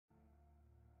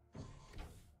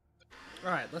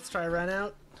Alright, let's try Ren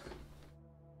out.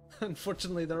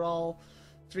 Unfortunately, they're all...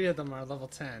 3 of them are level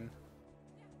 10.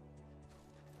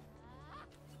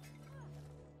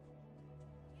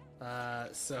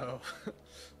 So...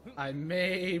 I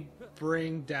may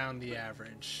bring down the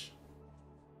average.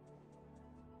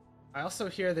 I also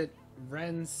hear that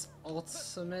Ren's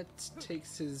ultimate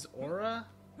takes his aura,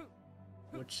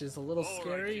 which is a little scary.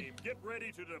 All right, team, get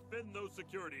ready to defend those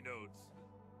security nodes.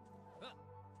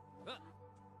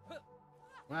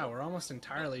 Wow, we're almost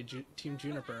entirely Team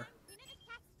Juniper.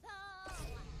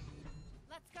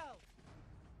 Let's go.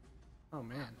 Oh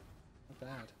man, not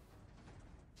bad.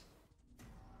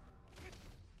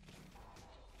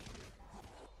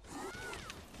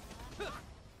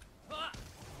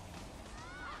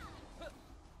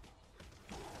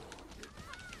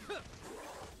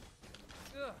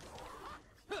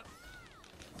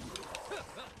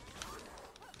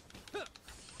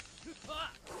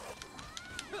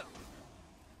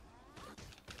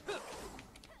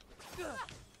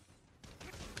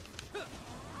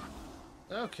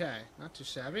 Okay, not too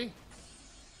shabby.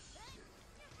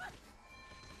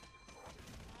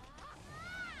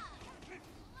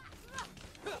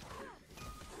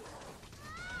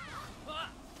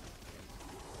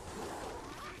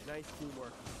 Nice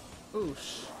teamwork.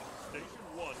 Oosh. Station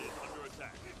 1 is under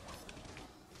attack.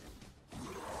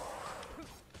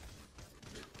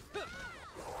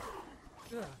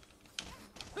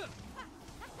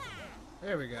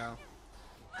 There we go.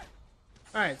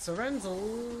 Alright, so Ren's a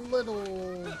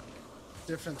little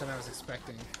different than I was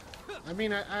expecting. I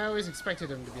mean, I always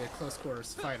expected him to be a close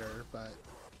quarters fighter, but...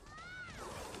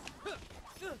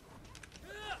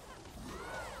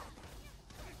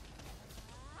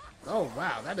 Oh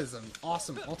wow, that is an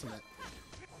awesome ultimate.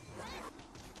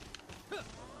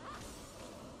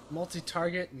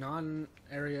 Multi-target,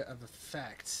 non-area of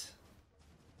effect.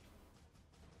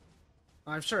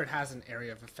 I'm sure it has an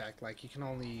area of effect, like you can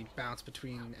only bounce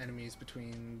between enemies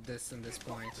between this and this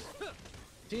point.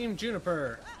 Team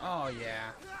Juniper! Oh yeah,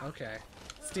 okay.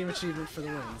 Steam achievement for the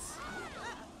wins.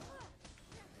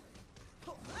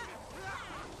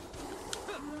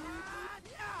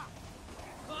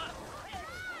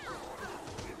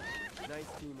 Nice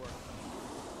teamwork.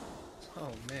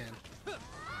 Oh man.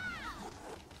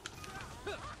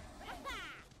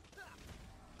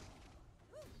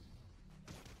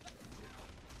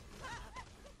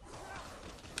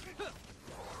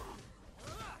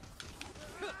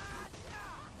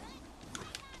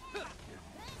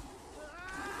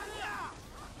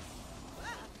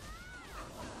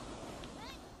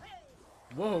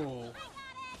 Whoa!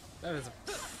 That is a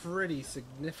pretty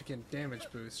significant damage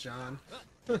boost, John.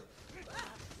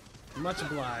 Much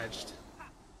obliged.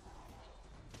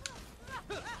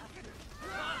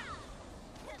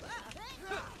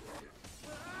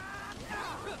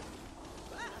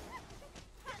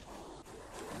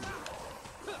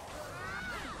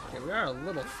 Okay, we are a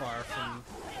little far from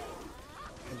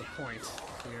the point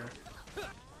here.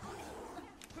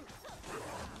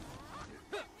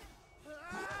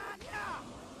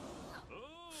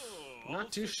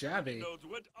 Not too shabby. Nodes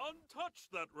went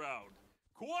untouched that round.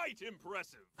 Quite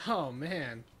impressive. Oh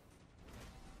man.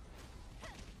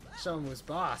 Show him who's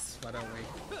boss, why don't we?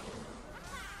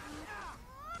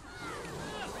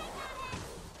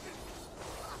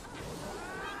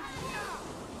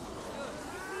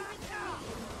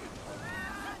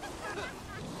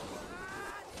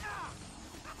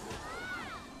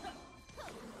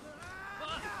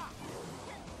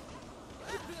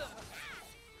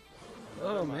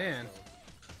 Oh man.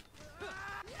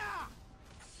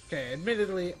 Okay,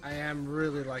 admittedly, I am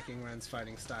really liking Ren's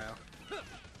fighting style.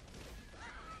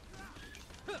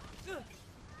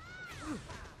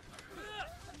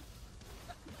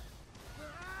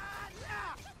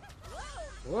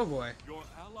 Whoa boy. Your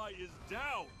ally is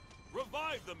down.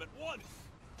 Revive them at once.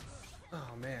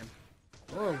 Oh man.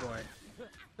 Whoa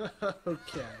boy.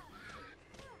 Okay.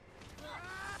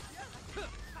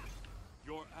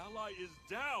 Your ally is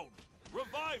down.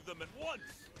 Revive them at once.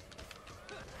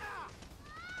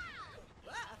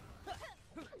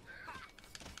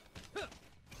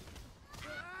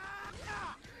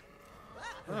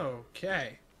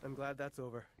 Okay. I'm glad that's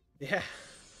over. Yeah.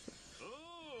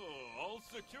 Oh, all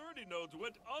security nodes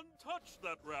went untouched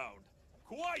that round.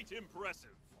 Quite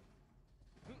impressive.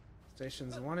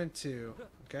 Stations 1 and 2.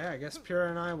 Okay, I guess Pura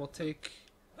and I will take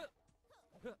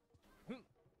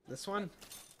this one.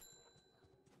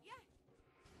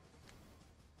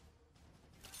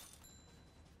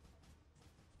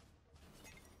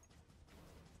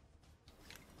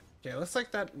 Okay, looks like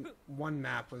that one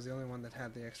map was the only one that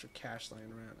had the extra cash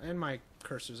laying around. And my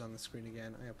cursor's on the screen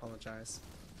again. I apologize.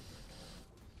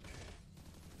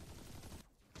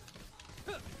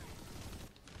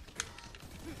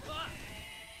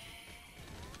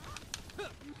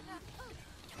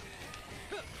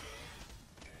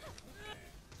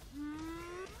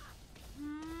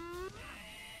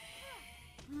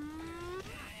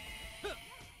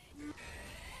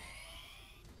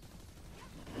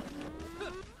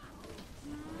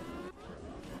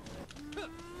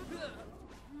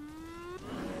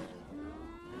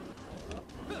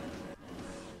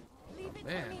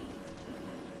 Man.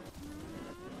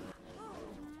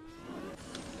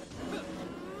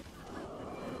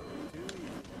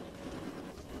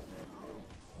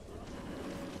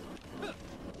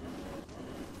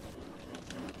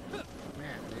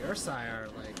 Man, the Ursai are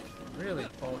like really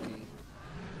bulky.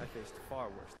 I faced far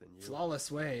worse than you.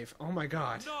 Flawless wave. Oh my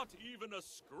god. Not even a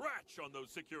scratch on those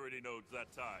security nodes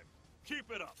that time.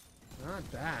 Keep it up. Not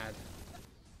bad.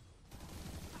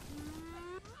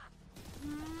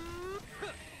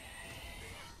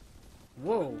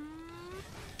 Whoa.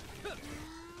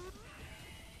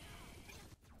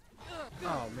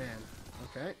 Oh man.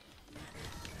 Okay.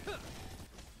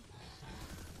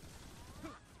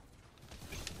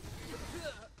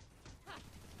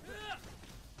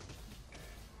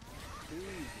 Too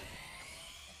easy.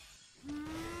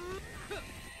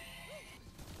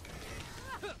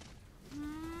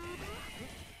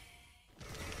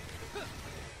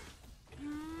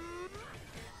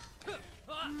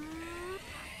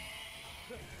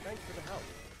 Thanks for the help.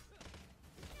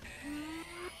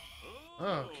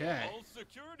 Okay. All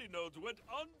security nodes went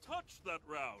untouched that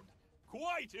round.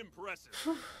 Quite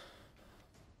impressive.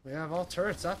 We have all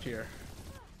turrets up here.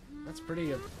 That's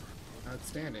pretty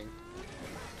outstanding.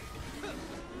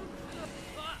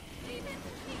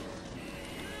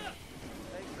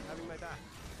 Thanks for having my back.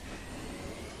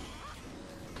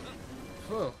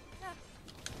 Whoa.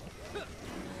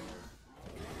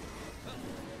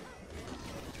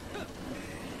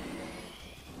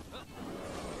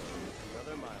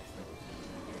 Another milestone.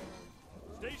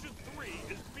 Station 3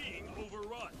 is being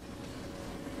overrun.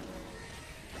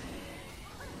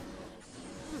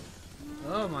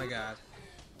 Oh my god.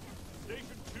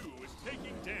 Station 2 is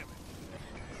taking damage.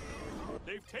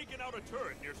 They've taken out a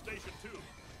turret near Station 2.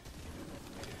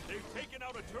 They've taken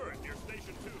out a turret near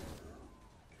Station 2.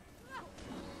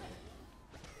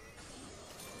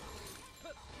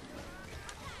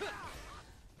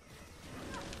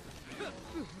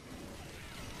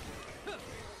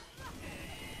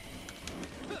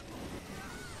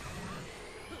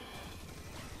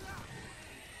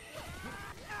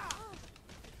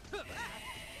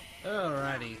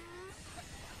 Alrighty.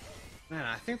 Man,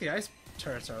 I think the ice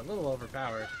turrets are a little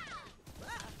overpowered.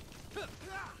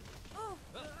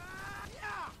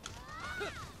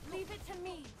 Leave it to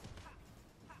me.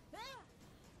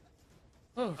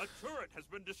 Oh. A turret has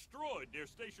been destroyed near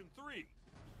Station 3.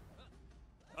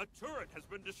 A turret has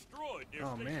been destroyed near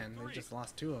Oh Station man, 3. we just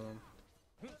lost two of them.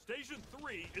 Station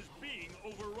 3 is being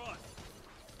overrun.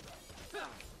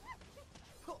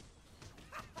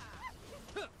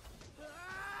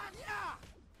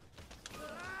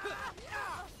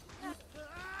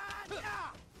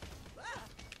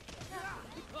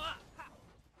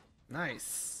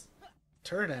 Nice.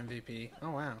 Turret MVP.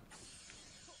 Oh wow.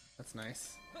 That's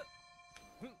nice.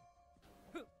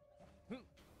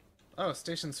 Oh,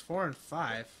 stations 4 and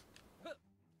 5.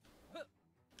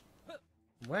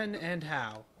 When and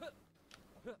how?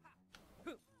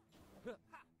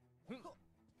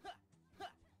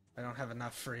 I don't have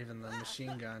enough for even the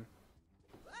machine gun.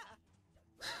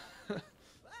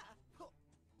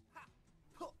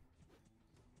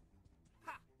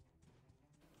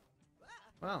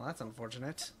 Well, that's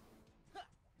unfortunate.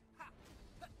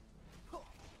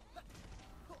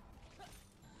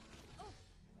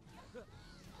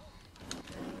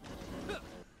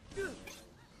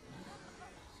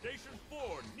 Station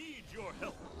 4 needs your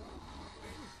help.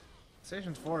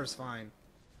 Station 4 is fine.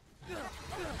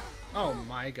 Oh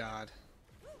my god.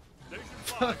 Station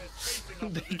 5 is facing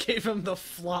up. They gave him the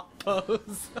flop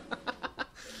pose.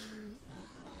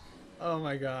 Oh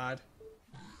my god.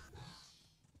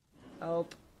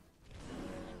 Help.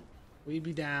 We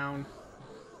be down.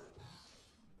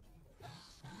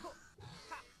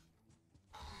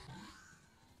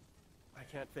 I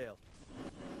can't fail.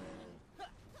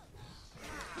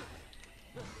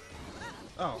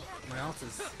 Oh, my ult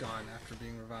is gone after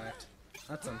being revived.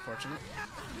 That's unfortunate.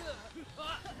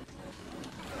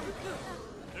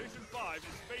 Station 5 is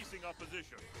facing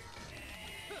opposition.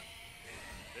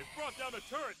 They've brought down a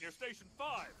turret near Station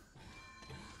 5.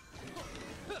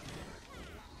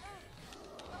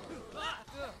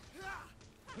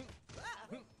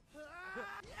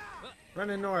 Ren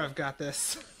and Nora have got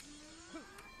this.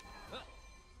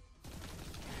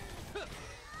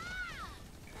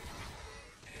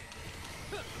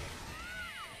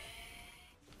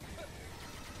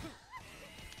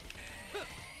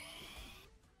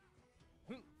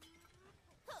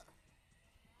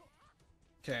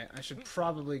 Okay, I should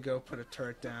probably go put a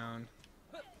turret down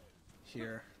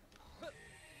here.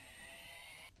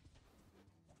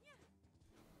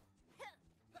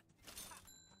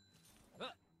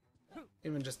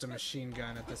 Even just a machine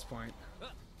gun at this point.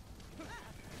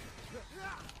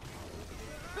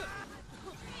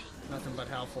 Nothing but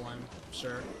helpful, I'm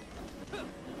sure.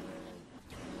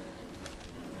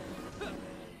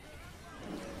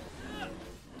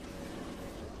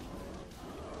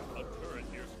 A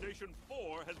turret near Station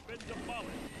 4 has been demolished.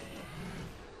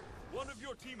 One of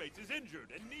your teammates is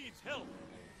injured and needs help.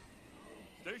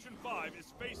 Station 5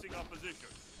 is facing opposition.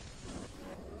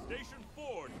 Station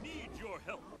 4 needs your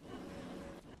help.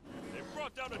 They've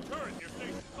brought down a turret near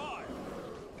Station 5.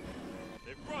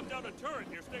 They've brought down a turret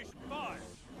near Station 5.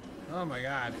 Oh my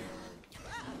god.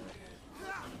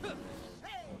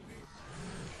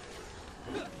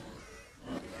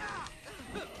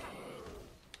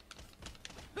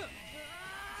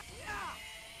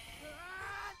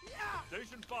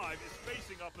 Station 5 is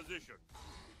facing opposition.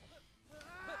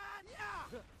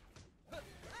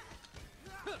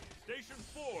 Station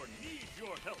 4 needs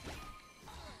your help.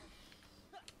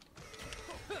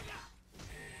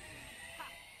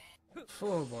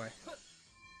 Oh boy.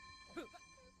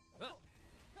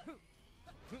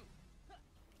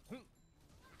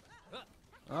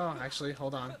 Oh, actually,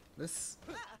 hold on. This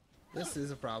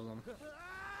is a problem.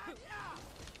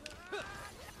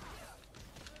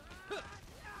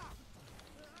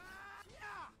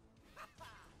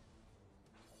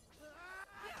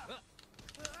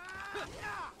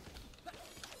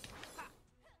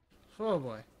 Oh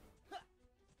boy.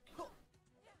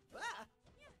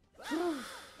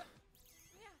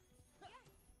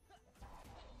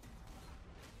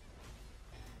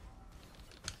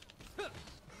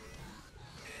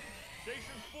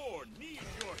 Station 4 needs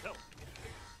your help.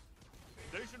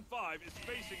 Station 5 is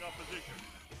facing opposition.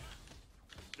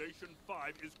 Station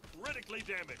 5 is critically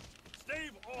damaged.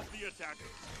 Stave off the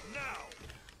attackers, now!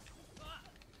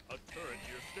 A turret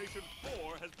near Station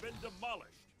 4 has been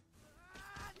demolished.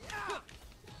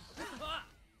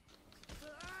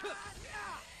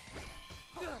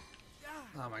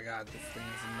 Oh my god, this thing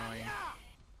is annoying.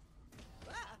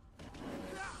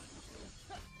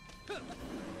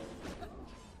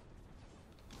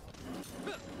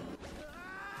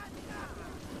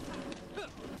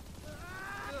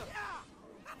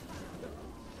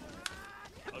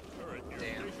 A turret near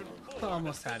Damn. Station 4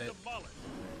 Almost has had been it. demolished.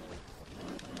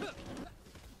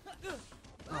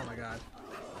 Oh my god.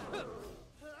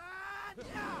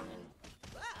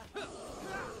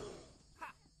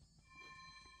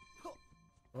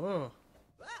 Oh.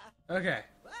 Okay.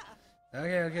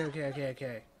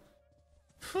 Okay.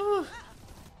 Whew.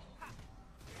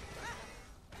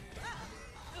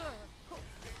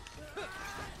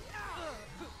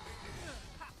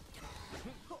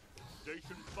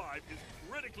 Station 5 is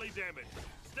critically damaged.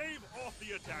 Stave off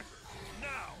the attackers,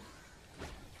 now!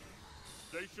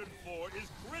 Station 4 is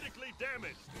critically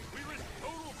damaged. We risk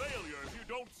total failure if you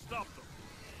don't stop them.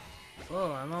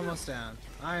 Oh, I'm almost down.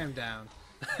 I am down.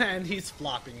 And he's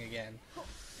flopping again.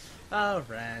 Oh,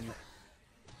 Ren.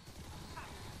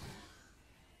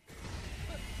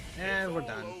 And It's we're all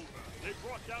done. over. They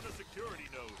brought down a security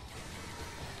node.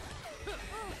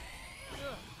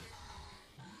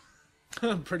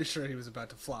 I'm pretty sure he was about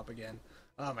to flop again.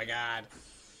 Oh my god.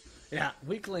 Yeah,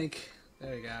 weak link.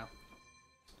 There you go.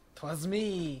 'Twas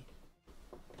me.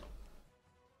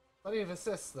 Plenty of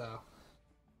assists, though.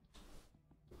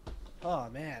 Oh,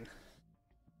 man.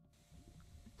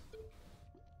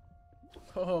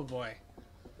 Oh, boy.